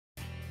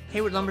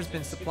Hayward Lumber's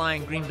been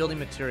supplying green building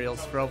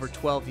materials for over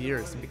 12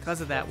 years, and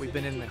because of that, we've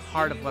been in the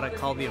heart of what I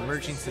call the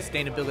emerging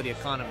sustainability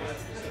economy.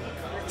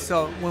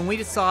 So when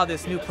we saw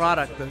this new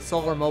product, the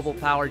solar mobile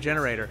power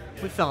generator,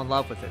 we fell in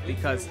love with it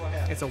because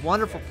it's a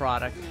wonderful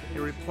product. It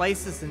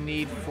replaces the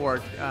need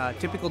for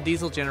typical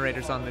diesel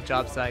generators on the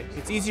job site.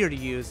 It's easier to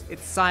use,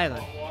 it's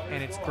silent,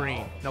 and it's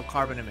green, no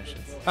carbon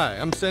emissions. Hi,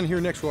 I'm standing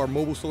here next to our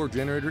mobile solar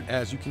generator.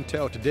 As you can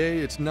tell, today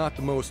it's not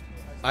the most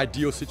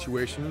ideal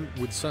situation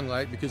with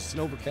sunlight because it's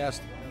an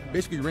overcast,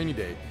 basically rainy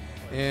day.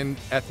 And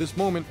at this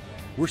moment,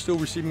 we're still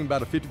receiving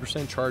about a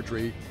 50% charge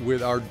rate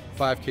with our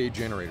 5K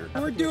generator.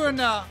 We're doing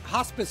a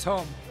hospice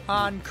home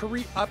on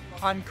up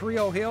on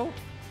Carrillo Hill,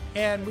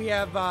 and we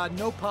have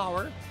no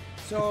power.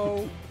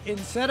 So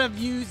instead of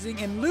using,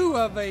 in lieu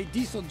of a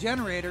diesel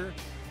generator,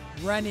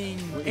 running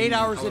 8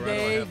 hours a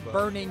day,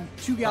 burning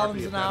 2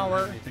 gallons an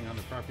hour,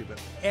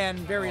 and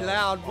very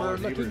loud, we're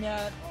looking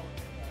at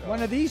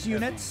one of these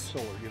units,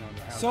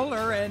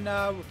 solar, and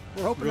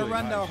we're hoping to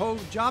run the whole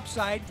job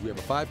site. We have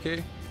a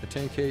 5K, a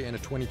 10K, and a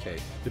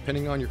 20K.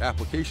 Depending on your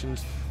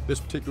applications, this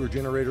particular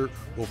generator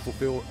will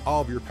fulfill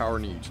all of your power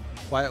needs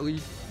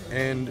quietly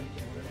and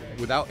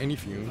without any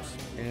fumes,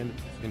 and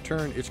in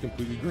turn, it's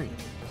completely green.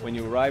 When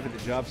you arrive at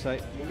the job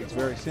site, it's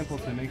very simple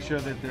to make sure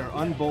that they're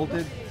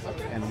unbolted,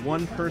 and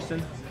one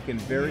person can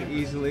very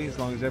easily, as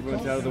long as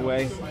everyone's out of the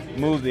way,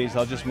 move these.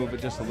 I'll just move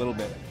it just a little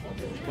bit.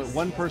 But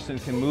one person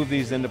can move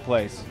these into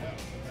place.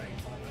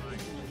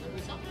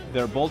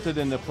 They're bolted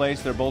into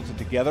place, they're bolted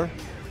together,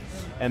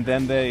 and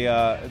then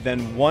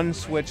then one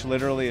switch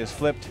literally is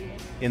flipped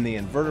in the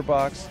inverter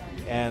box,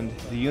 and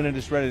the unit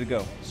is ready to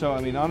go. So,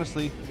 I mean,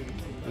 honestly,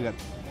 we got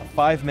a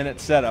 5-minute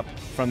setup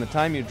from the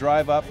time you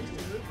drive up,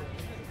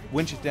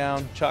 winch it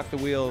down, chock the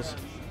wheels,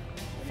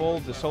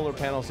 fold the solar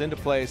panels into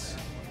place,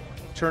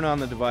 turn on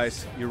the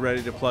device, you're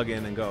ready to plug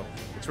in and go.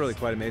 It's really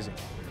quite amazing.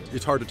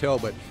 It's hard to tell,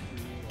 but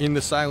in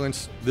the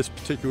silence, this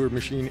particular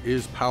machine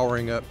is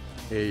powering up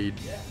a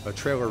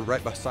trailer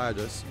right beside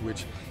us,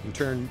 which in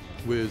turn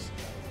was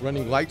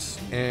running lights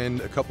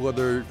and a couple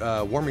other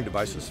warming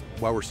devices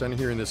while we're standing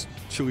here in this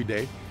chilly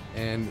day.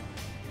 And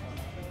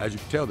as you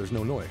can tell, there's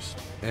no noise.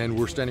 And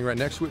we're standing right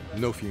next to it,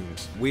 no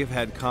fumes. We've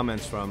had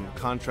comments from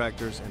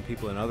contractors and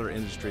people in other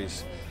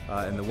industries,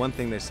 and the one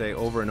thing they say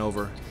over and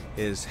over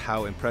is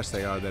how impressed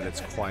they are that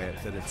it's quiet,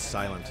 that it's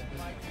silent.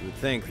 You would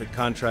think that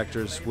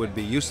contractors would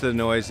be used to the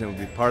noise and it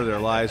would be part of their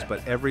lives,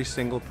 but every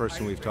single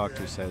person we've talked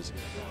to says,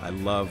 I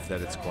love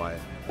that it's quiet.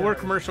 We're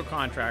commercial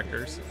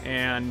contractors,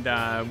 and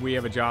we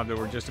have a job that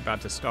we're just about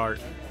to start,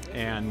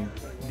 and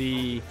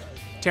the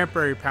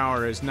temporary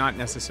power is not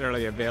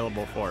necessarily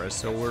available for us,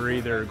 so we're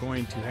either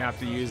going to have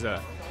to use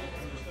a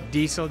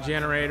diesel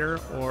generator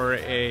or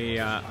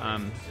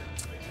a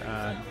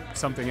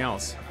something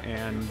else,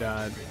 and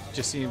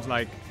just seems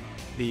like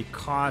the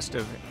cost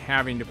of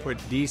having to put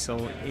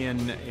diesel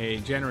in a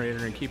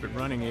generator and keep it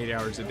running 8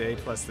 hours a day,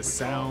 plus the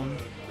sound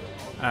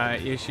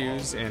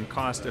issues and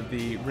cost of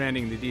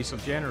renting the diesel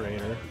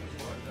generator,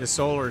 the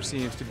solar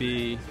seems to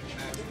be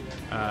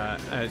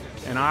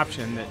an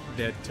option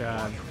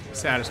that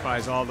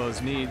satisfies all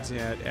those needs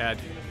at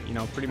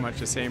pretty much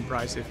the same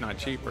price, if not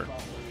cheaper.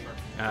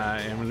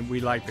 And we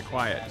like the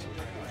quiet.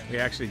 We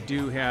actually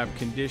do have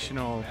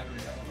conditional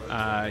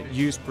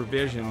use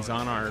provisions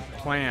on our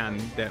plan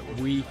that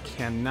we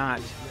cannot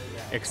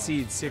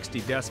exceed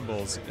 60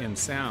 decibels in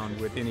sound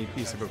with any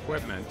piece of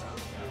equipment,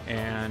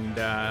 and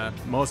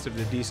most of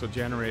the diesel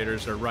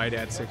generators are right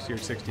at 60 or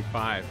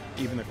 65,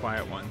 even the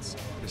quiet ones.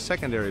 The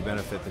secondary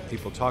benefit that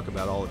people talk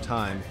about all the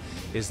time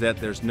is that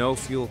there's no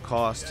fuel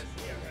cost,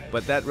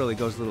 but that really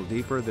goes a little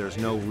deeper. There's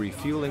no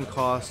refueling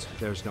cost,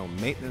 there's no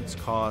maintenance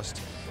cost,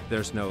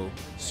 there's no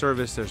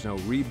service, there's no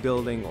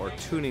rebuilding or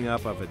tuning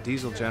up of a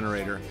diesel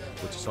generator,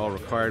 which is all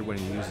required when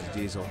you use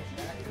diesel.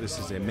 This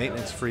is a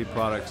maintenance-free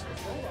product,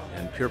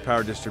 and Pure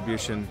Power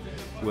Distribution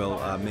will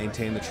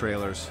maintain the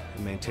trailers,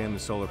 maintain the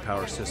solar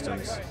power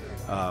systems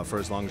for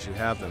as long as you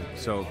have them.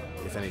 So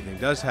if anything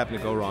does happen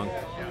to go wrong,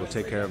 we'll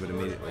take care of it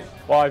immediately.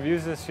 Well, I've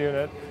used this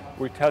unit.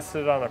 We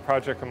tested it on a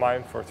project of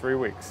mine for 3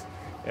 weeks,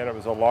 and it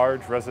was a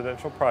large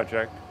residential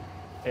project,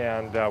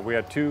 and we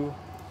had 2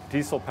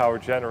 diesel power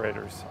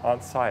generators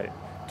on site,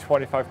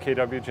 25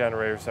 kW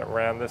generators that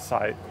ran this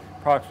site,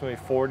 approximately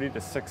 40 to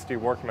 60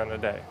 workmen a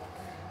day.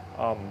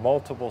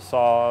 Multiple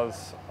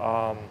saws,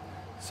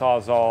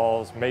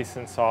 sawzalls,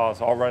 mason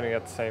saws, all running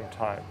at the same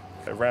time.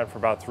 It ran for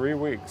about 3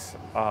 weeks.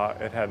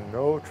 It had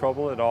no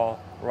trouble at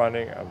all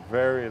running a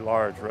very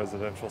large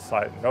residential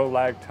site. No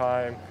lag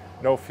time,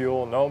 no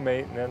fuel, no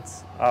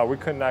maintenance. We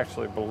couldn't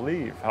actually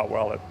believe how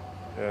well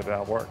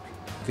it worked.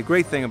 The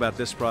great thing about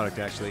this product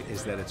actually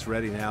is that it's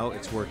ready now,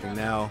 it's working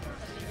now.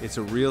 It's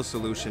a real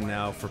solution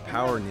now for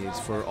power needs,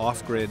 for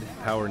off-grid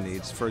power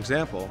needs. For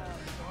example,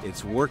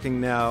 it's working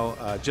now.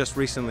 Just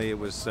recently it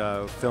was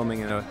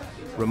filming in a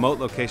remote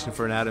location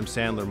for an Adam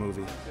Sandler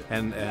movie,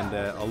 and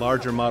a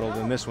larger model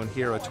than this one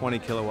here, a 20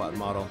 kilowatt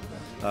model,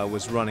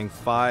 was running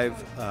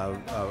 5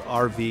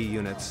 RV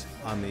units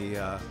on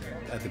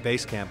at the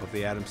base camp of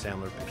the Adam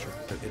Sandler picture.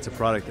 It's a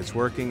product that's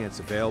working, it's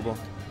available,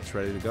 it's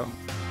ready to go.